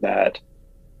something that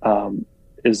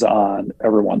is on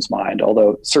everyone's mind.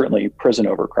 Although certainly prison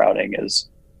overcrowding is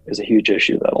a huge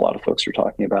issue that a lot of folks are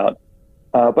talking about.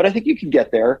 But I think you can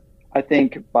get there. I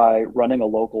think by running a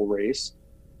local race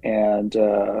and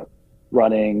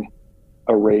running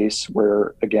a race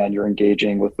where, again, you're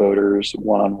engaging with voters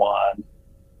one-on-one,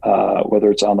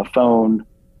 whether it's on the phone,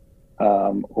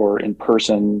 or in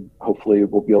person. Hopefully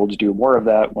we'll be able to do more of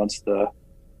that once the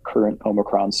current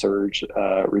Omicron surge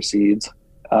recedes.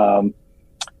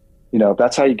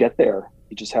 That's how you get there.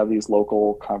 You just have these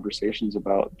local conversations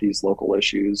about these local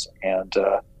issues and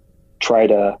try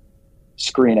to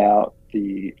screen out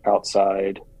the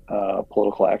outside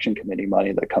political action committee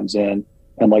money that comes in.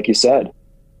 And like you said,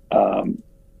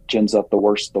 gins up the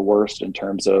worst in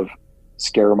terms of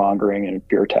scaremongering and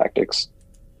fear tactics.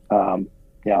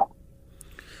 Yeah.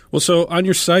 Well, so on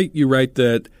your site, you write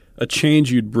that a change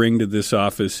you'd bring to this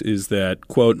office is that,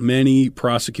 quote, many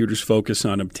prosecutors focus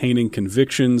on obtaining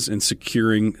convictions and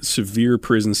securing severe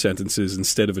prison sentences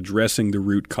instead of addressing the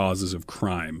root causes of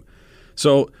crime.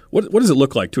 So what does it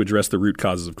look like to address the root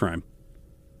causes of crime?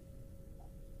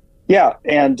 Yeah.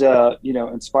 And,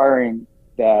 inspiring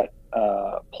that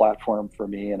platform for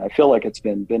me. And I feel like it's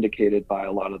been vindicated by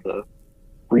a lot of the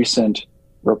recent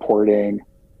reporting,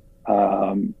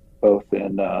 both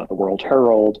in the World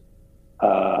Herald,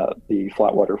 the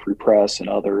Flatwater Free Press, and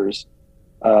others.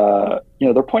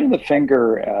 They're pointing the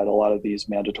finger at a lot of these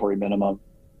mandatory minimum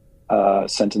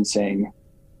sentencing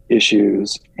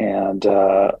issues. And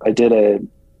I did a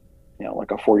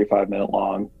 45-minute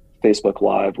long Facebook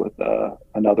Live with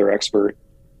another expert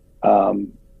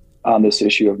on this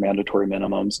issue of mandatory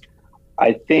minimums.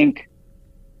 I think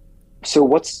so.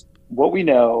 What we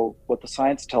know, what the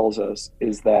science tells us,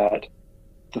 is that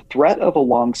the threat of a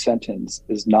long sentence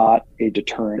is not a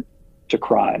deterrent to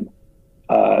crime.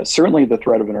 Certainly the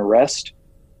threat of an arrest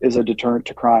is a deterrent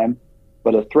to crime,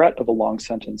 but a threat of a long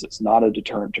sentence is not a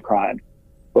deterrent to crime.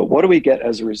 But what do we get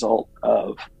as a result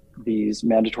of these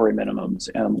mandatory minimums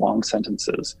and long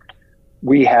sentences?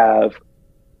 We have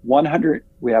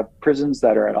prisons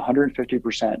that are at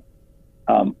 150%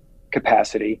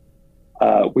 capacity.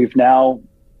 We've now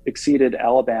exceeded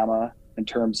Alabama in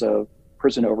terms of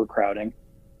prison overcrowding.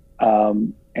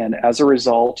 And as a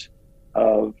result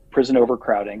of prison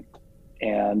overcrowding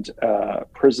and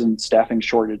prison staffing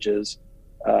shortages,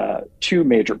 two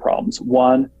major problems.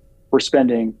 One, we're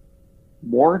spending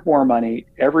more and more money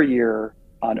every year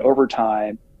on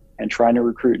overtime and trying to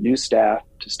recruit new staff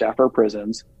to staff our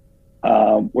prisons,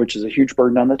 which is a huge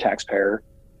burden on the taxpayer.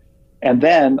 And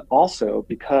then also,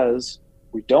 because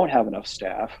we don't have enough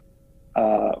staff,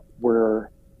 we're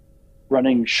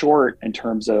running short in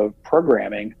terms of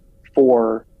programming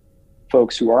for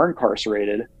folks who are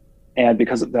incarcerated. And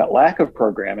because of that lack of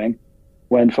programming,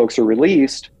 when folks are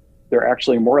released, they're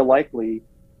actually more likely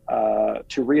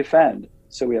to reoffend.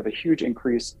 So we have a huge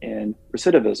increase in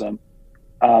recidivism,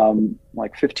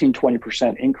 like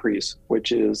 15-20% increase,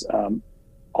 which is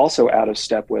also out of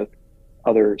step with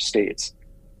other states.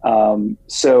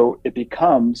 So it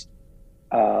becomes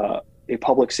a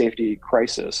public safety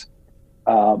crisis.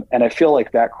 And I feel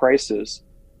like that crisis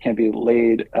can be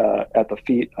laid at the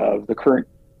feet of the current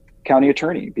county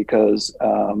attorney, because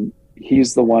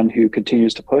he's the one who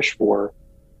continues to push for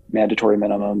mandatory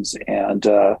minimums and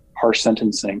harsh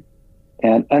sentencing.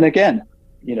 And again,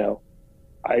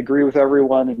 I agree with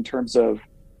everyone in terms of,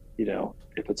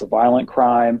 if it's a violent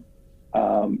crime,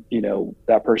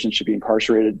 that person should be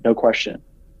incarcerated, no question.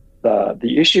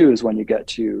 The issue is when you get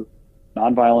to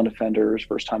nonviolent offenders,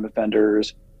 first-time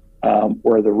offenders,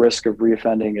 where the risk of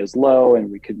reoffending is low,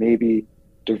 and we could maybe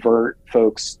divert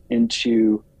folks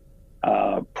into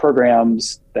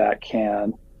programs that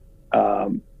can,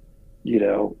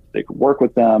 they could work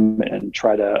with them and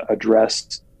try to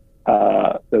address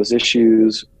those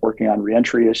issues, working on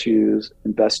reentry issues,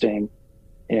 investing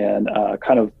in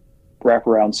kind of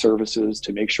wraparound services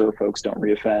to make sure folks don't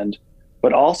reoffend.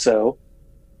 But also,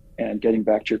 and getting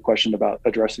back to your question about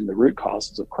addressing the root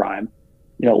causes of crime,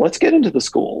 let's get into the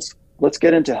schools, let's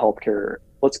get into healthcare,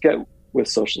 let's get with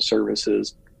social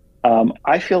services.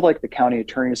 I feel like the county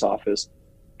attorney's office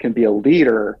can be a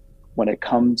leader when it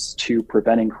comes to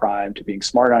preventing crime, to being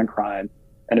smart on crime,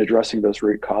 and addressing those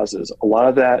root causes. A lot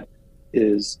of that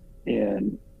is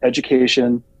in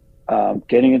education,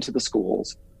 getting into the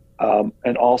schools,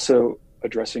 and also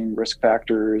addressing risk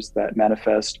factors that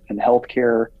manifest in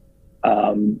healthcare,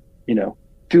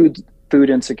 food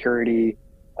insecurity,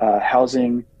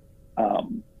 housing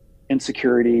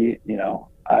insecurity.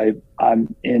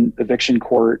 I'm in eviction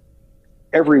court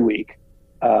every week,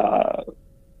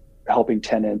 helping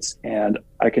tenants, and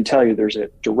I can tell you there's a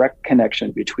direct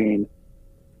connection between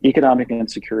economic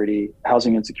insecurity,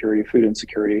 housing insecurity, food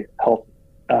insecurity, health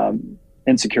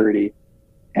insecurity,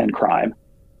 and crime.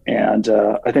 And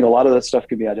I think a lot of that stuff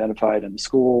can be identified in the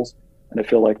schools, and I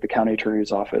feel like the county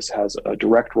attorney's office has a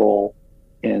direct role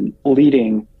in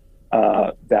leading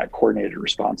that coordinated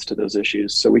response to those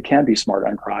issues, so we can be smart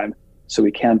on crime, so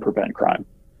we can prevent crime.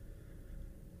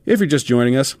 If you're just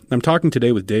joining us, I'm talking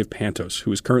today with Dave Pantos,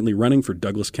 who is currently running for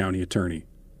Douglas County Attorney.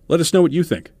 Let us know what you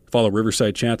think. Follow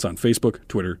Riverside Chats on Facebook,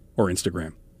 Twitter, or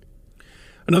Instagram.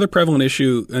 Another prevalent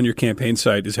issue on your campaign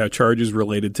site is how charges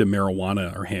related to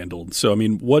marijuana are handled. So,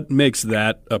 what makes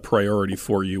that a priority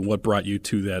for you? What brought you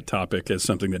to that topic as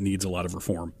something that needs a lot of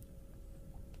reform?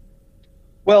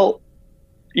 Well,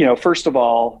 first of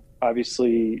all,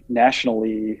 obviously,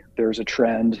 nationally, there's a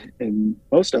trend in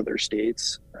most other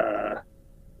states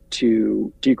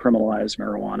to decriminalize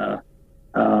marijuana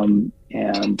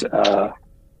and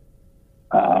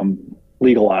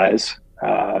legalize.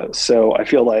 So I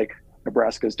feel like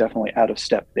Nebraska is definitely out of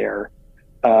step there.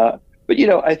 But,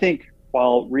 I think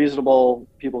while reasonable,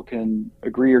 people can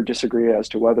agree or disagree as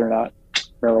to whether or not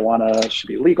marijuana should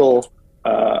be legal,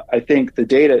 I think the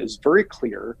data is very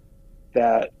clear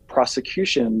that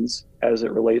prosecutions as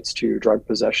it relates to drug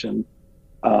possession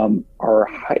are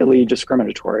highly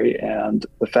discriminatory. And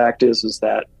the fact is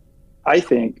that I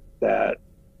think that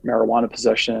marijuana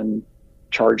possession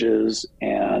charges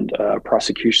and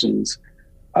prosecutions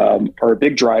are a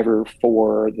big driver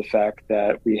for the fact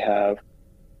that we have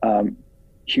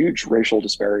huge racial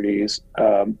disparities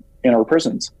in our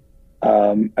prisons.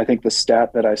 I think the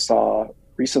stat that I saw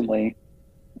recently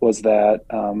was that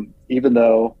even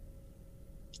though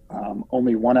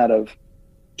only 1 out of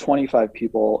 25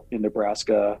 people in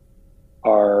Nebraska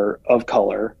are of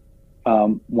color,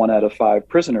 1 out of 5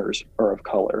 prisoners are of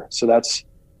color. So that's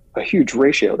a huge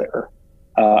ratio there.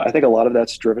 I think a lot of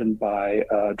that's driven by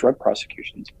drug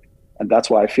prosecutions. And that's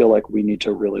why I feel like we need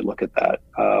to really look at that.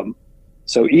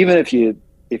 So even if you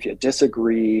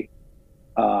disagree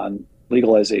on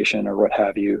legalization or what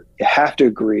have you, you have to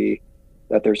agree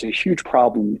that there's a huge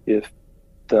problem if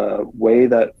the way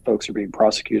that folks are being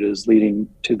prosecuted is leading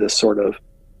to this sort of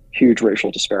huge racial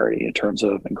disparity in terms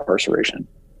of incarceration.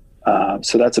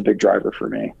 So that's a big driver for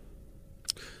me.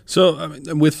 So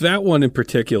with that one in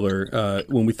particular,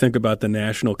 when we think about the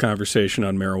national conversation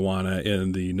on marijuana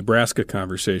and the Nebraska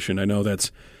conversation, I know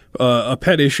that's a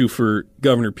pet issue for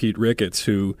Governor Pete Ricketts,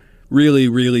 who really,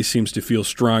 really seems to feel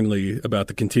strongly about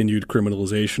the continued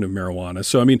criminalization of marijuana.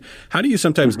 So, I mean, how do you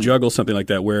sometimes juggle something like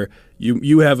that where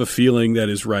you have a feeling that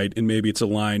is right and maybe it's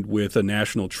aligned with a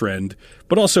national trend,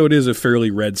 but also it is a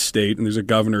fairly red state and there's a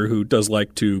governor who does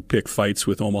like to pick fights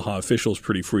with Omaha officials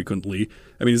pretty frequently.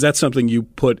 I mean, is that something you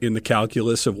put in the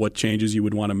calculus of what changes you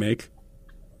would want to make?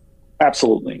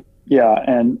 Absolutely. Yeah.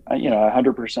 And, I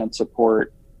 100%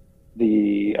 support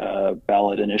the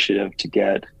ballot initiative to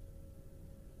get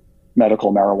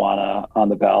medical marijuana on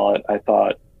the ballot. I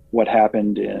thought what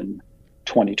happened in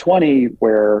 2020,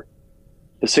 where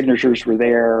the signatures were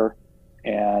there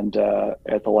and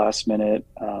at the last minute,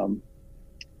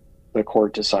 the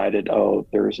court decided,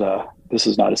 this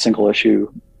is not a single issue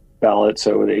ballot,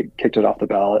 so they kicked it off the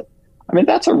ballot. I mean,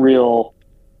 that's a real,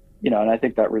 and I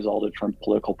think that resulted from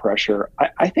political pressure.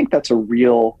 I think that's a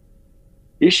real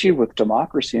issue with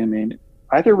democracy. I mean,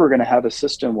 either we're going to have a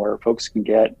system where folks can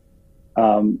get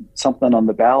something on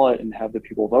the ballot and have the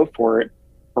people vote for it,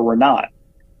 or we're not.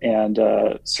 And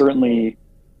certainly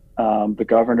the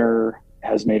governor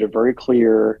has made it very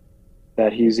clear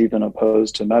that he's even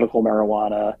opposed to medical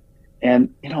marijuana.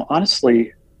 And,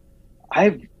 honestly,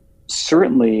 I've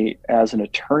certainly, as an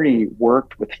attorney,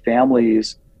 worked with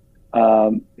families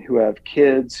who have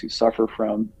kids who suffer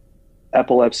from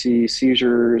epilepsy,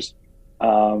 seizures,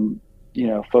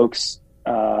 folks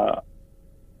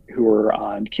who are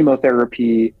on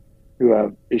chemotherapy, who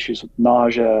have issues with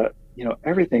nausea,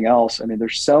 everything else. I mean,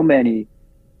 there's so many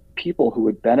people who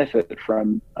would benefit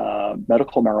from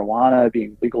medical marijuana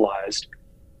being legalized.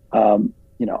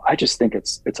 I just think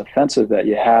it's offensive that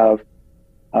you have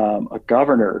a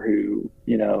governor who,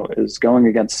 is going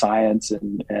against science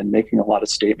and making a lot of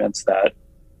statements that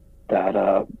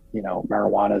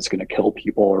marijuana is going to kill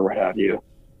people or what have you.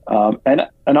 And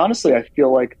honestly, I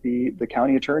feel like the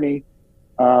county attorney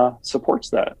supports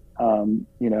that.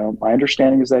 My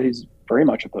understanding is that he's very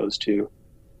much opposed to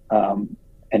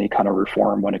any kind of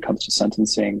reform when it comes to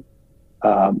sentencing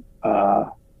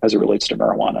as it relates to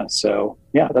marijuana. So,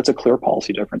 yeah, that's a clear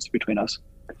policy difference between us.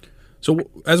 So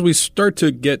as we start to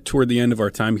get toward the end of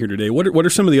our time here today, what are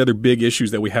some of the other big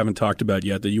issues that we haven't talked about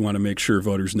yet that you want to make sure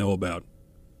voters know about?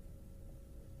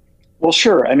 Well,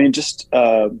 sure. I mean, just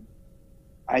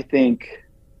I think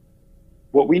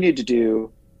what we need to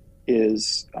do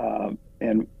is,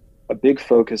 and a big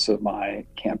focus of my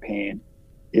campaign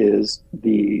is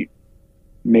the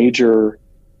major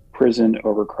prison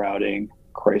overcrowding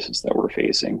crisis that we're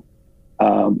facing.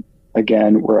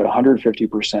 Again, we're at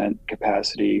 150%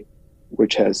 capacity,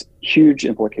 which has huge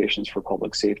implications for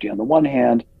public safety on the one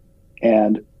hand,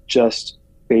 and just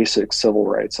basic civil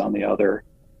rights on the other.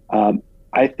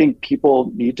 I think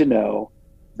people need to know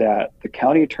that the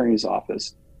county attorney's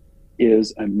office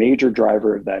is a major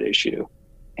driver of that issue.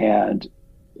 And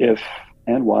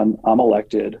when I'm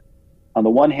elected, on the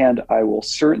one hand, I will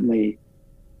certainly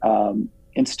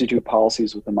institute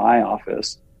policies within my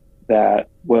office that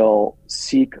will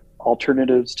seek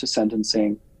alternatives to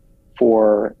sentencing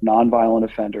for nonviolent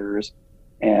offenders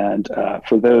and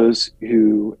for those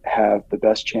who have the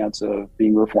best chance of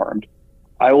being reformed.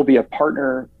 I will be a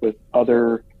partner with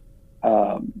other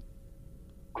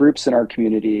groups in our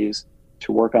communities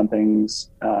to work on things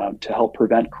to help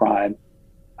prevent crime,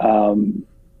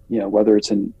 whether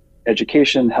it's in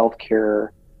education, healthcare,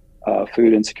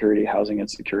 food insecurity, housing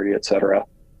insecurity, et cetera.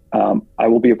 I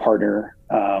will be a partner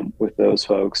with those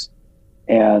folks.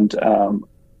 And,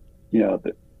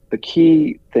 the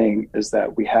key thing is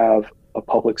that we have a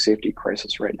public safety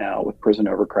crisis right now with prison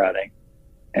overcrowding.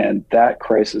 And that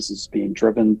crisis is being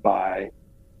driven by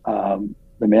the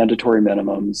mandatory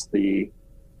minimums, the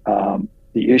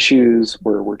issues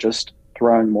where we're just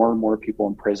throwing more and more people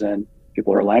in prison.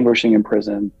 People are languishing in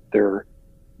prison. They're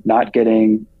not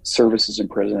getting services in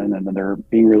prison, and then they're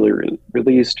being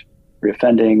released,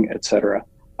 reoffending, et cetera.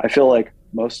 I feel like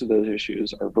most of those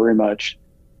issues are very much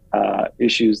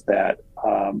issues that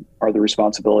are the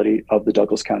responsibility of the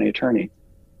Douglas County Attorney.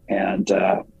 And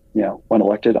when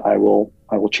elected, I will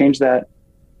change that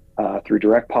through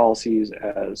direct policies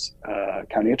as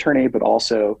county attorney, but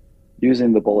also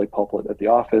using the bully pulpit at the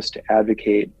office to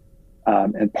advocate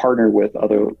and partner with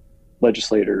other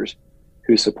legislators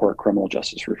who support criminal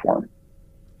justice reform.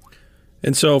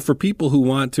 And so for people who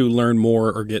want to learn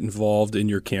more or get involved in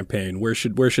your campaign, where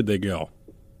should they go?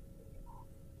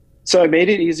 So I made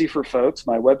it easy for folks.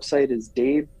 My website is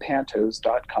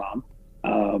davepantos.com.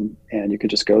 And you can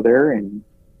just go there and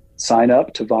sign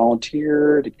up to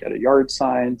volunteer, to get a yard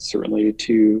sign, certainly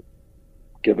to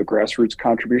give a grassroots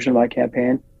contribution to my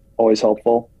campaign. Always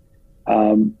helpful.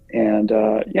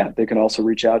 They can also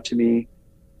reach out to me.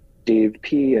 Dave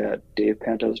P at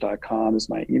davepantos.com is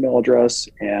my email address.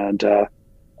 And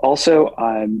also,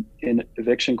 I'm in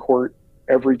eviction court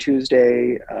every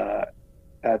Tuesday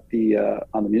at the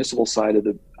on the municipal side of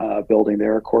the building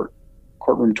there,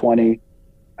 courtroom 20,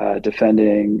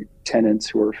 defending tenants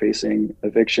who are facing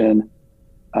eviction.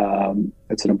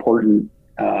 It's an important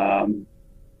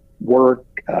work.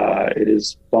 It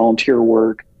is volunteer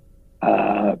work,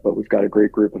 but we've got a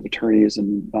great group of attorneys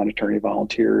and non-attorney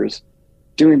volunteers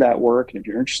doing that work. And if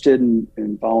you're interested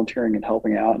in volunteering and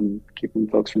helping out and keeping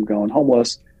folks from going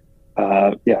homeless,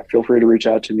 feel free to reach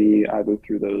out to me either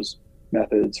through those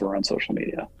methods or on social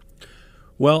media.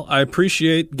 Well, I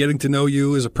appreciate getting to know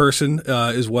you as a person,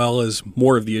 as well as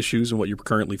more of the issues and what you're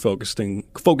currently focusing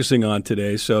on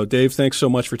today. So, Dave, thanks so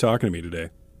much for talking to me today.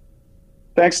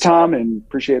 Thanks, Tom, and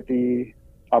appreciate the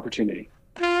opportunity.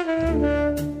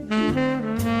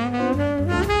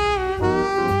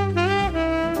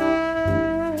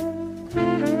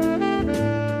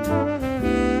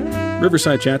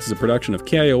 Riverside Chats is a production of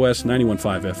KIOS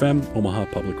 91.5 FM, Omaha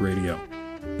Public Radio.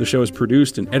 The show is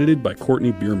produced and edited by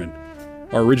Courtney Bierman.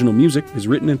 Our original music is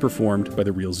written and performed by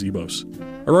The Real Zebos.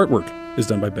 Our artwork is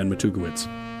done by Ben Matugowitz.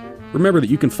 Remember that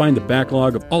you can find the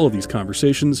backlog of all of these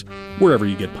conversations wherever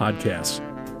you get podcasts.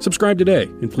 Subscribe today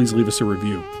and please leave us a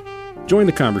review. Join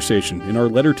the conversation in our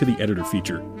Letter to the Editor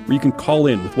feature, where you can call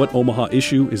in with what Omaha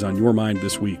issue is on your mind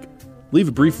this week. Leave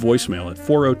a brief voicemail at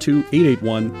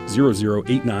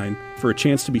 402-881-0089 for a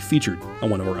chance to be featured on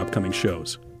one of our upcoming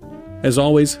shows. As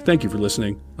always, thank you for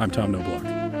listening. I'm Tom Knobloch.